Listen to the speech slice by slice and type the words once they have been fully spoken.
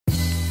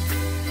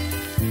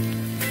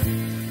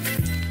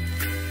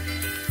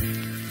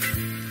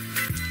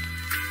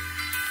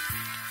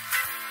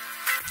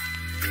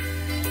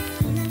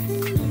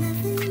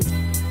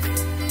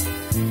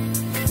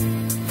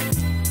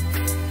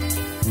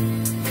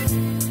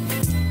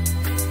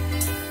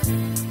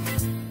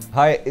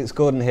Hi, it's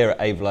Gordon here at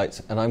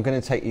Avolites, and I'm going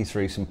to take you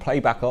through some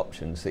playback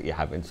options that you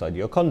have inside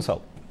your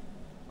console.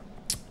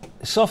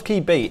 Soft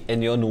key B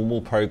in your normal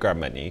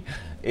program menu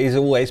is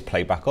always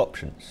playback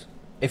options.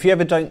 If you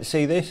ever don't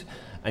see this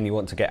and you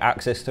want to get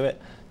access to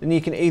it, then you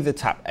can either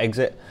tap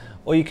exit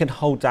or you can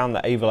hold down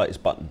the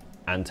Avolites button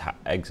and tap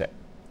exit.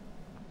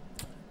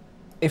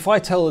 If I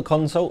tell the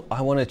console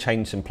I want to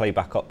change some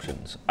playback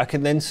options, I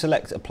can then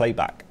select a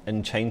playback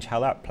and change how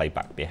that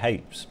playback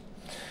behaves.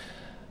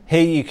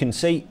 Here you can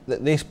see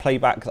that this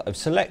playback that I've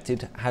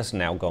selected has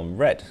now gone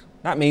red.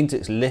 That means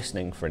it's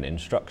listening for an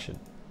instruction.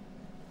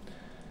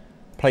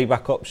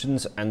 Playback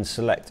options and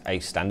select a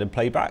standard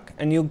playback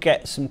and you'll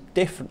get some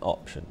different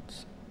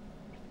options.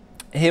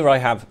 Here I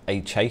have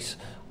a chase,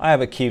 I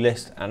have a cue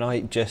list, and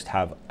I just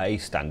have a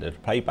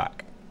standard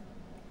playback.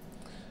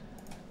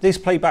 This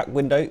playback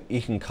window,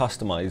 you can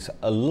customize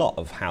a lot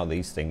of how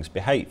these things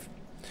behave.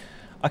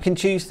 I can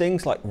choose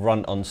things like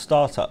run on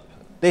startup.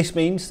 This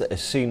means that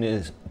as soon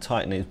as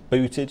Titan is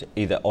booted,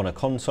 either on a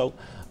console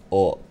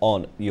or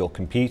on your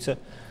computer,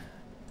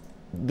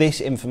 this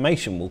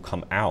information will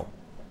come out.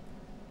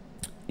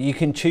 You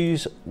can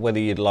choose whether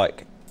you'd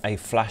like a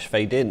flash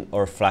fade in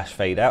or a flash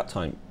fade out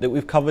time that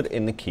we've covered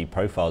in the key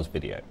profiles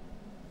video.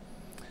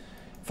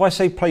 If I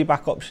say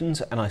playback options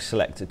and I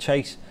select a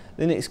chase,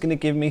 then it's going to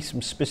give me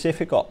some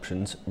specific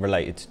options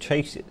related to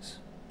chases.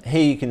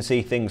 Here you can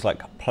see things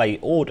like play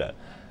order.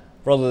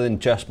 Rather than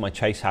just my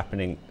chase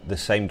happening the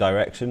same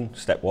direction,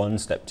 step 1,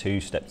 step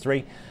 2, step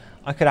 3,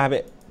 I could have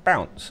it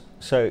bounce.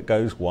 So it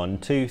goes 1,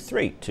 2,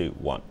 3, 2,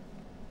 1.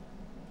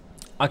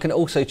 I can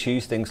also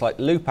choose things like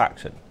loop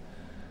action.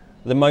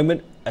 At the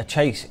moment, a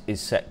chase is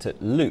set to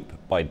loop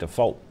by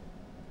default.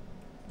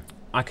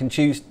 I can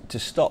choose to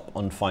stop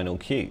on final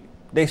cue.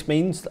 This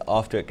means that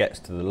after it gets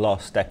to the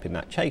last step in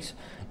that chase,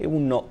 it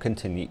will not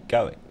continue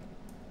going.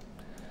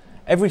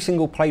 Every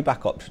single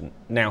playback option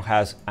now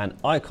has an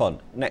icon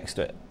next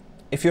to it.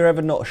 If you're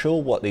ever not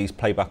sure what these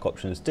playback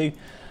options do,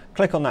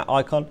 click on that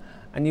icon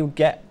and you'll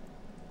get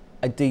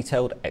a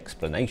detailed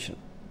explanation.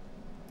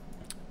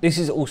 This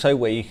is also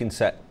where you can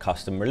set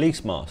custom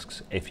release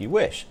masks if you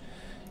wish.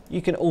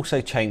 You can also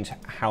change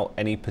how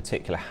any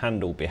particular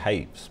handle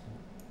behaves.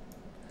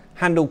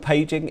 Handle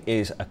paging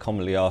is a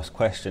commonly asked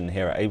question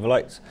here at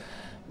Avolites,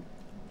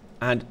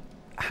 and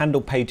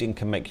handle paging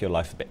can make your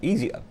life a bit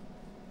easier.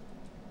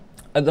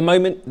 At the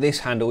moment, this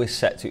handle is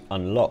set to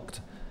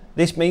unlocked.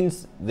 This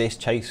means this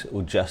chase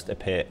will just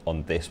appear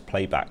on this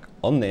playback,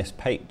 on this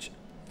page.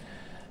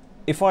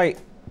 If I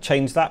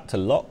change that to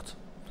locked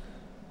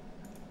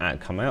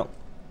and come out,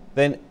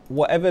 then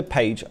whatever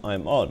page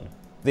I'm on,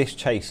 this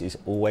chase is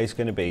always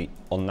going to be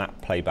on that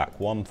playback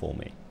 1 for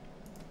me.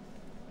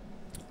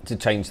 To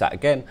change that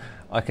again,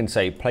 I can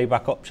say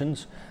playback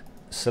options,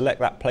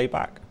 select that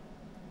playback.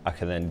 I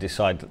can then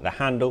decide that the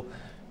handle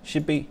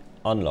should be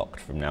unlocked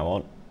from now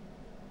on.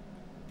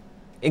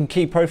 In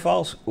key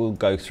profiles, we'll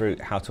go through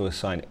how to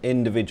assign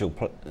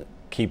individual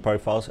key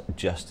profiles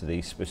just to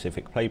these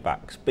specific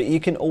playbacks, but you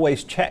can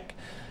always check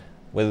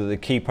whether the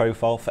key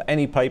profile for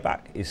any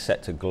playback is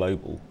set to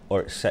global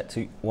or it's set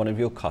to one of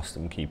your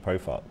custom key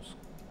profiles.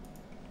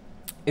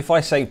 If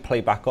I say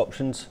playback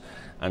options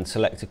and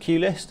select a cue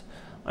list,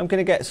 I'm going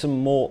to get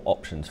some more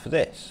options for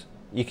this.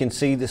 You can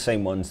see the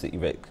same ones that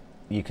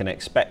you can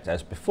expect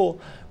as before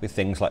with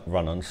things like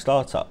run on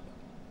startup.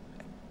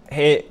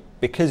 Here,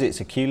 because it's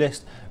a cue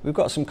list, we've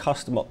got some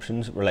custom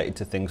options related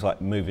to things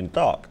like move in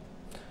dark.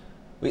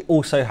 We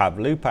also have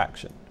loop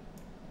action.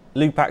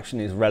 Loop action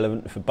is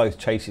relevant for both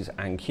chases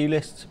and cue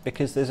lists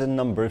because there's a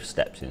number of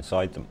steps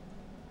inside them.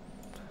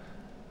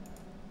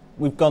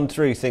 We've gone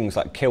through things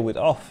like kill with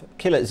off,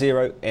 kill at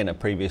 0 in a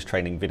previous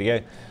training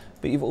video,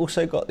 but you've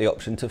also got the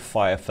option to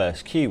fire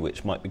first cue,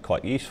 which might be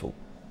quite useful.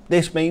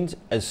 This means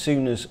as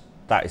soon as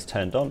that is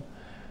turned on,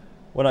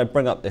 when I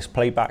bring up this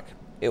playback,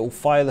 it will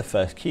fire the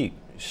first cue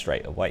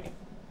straight away.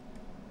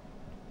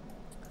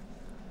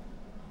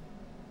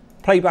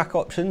 Playback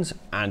options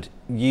and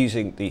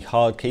using the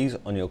hard keys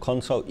on your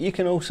console, you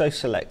can also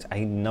select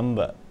a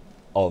number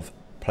of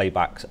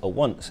playbacks at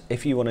once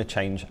if you want to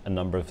change a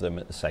number of them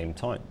at the same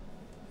time.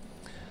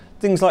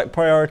 Things like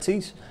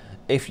priorities,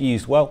 if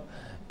used well,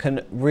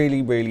 can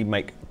really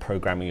make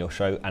programming your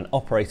show and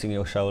operating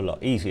your show a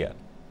lot easier.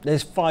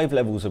 There's 5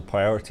 levels of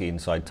priority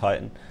inside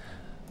Titan.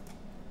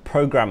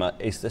 Programmer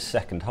is the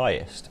second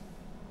highest.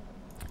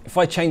 If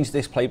I change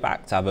this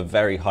playback to have a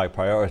very high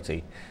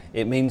priority,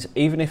 it means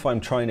even if I'm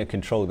trying to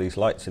control these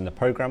lights in the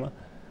programmer,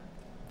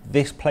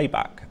 this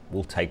playback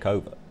will take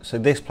over. So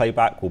this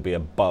playback will be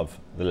above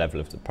the level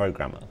of the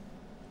programmer.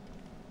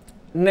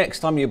 Next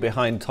time you're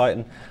behind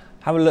Titan,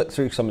 have a look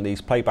through some of these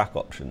playback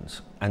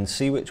options and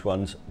see which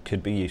ones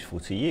could be useful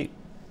to you.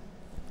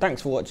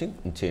 Thanks for watching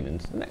and tune in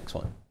to the next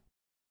one.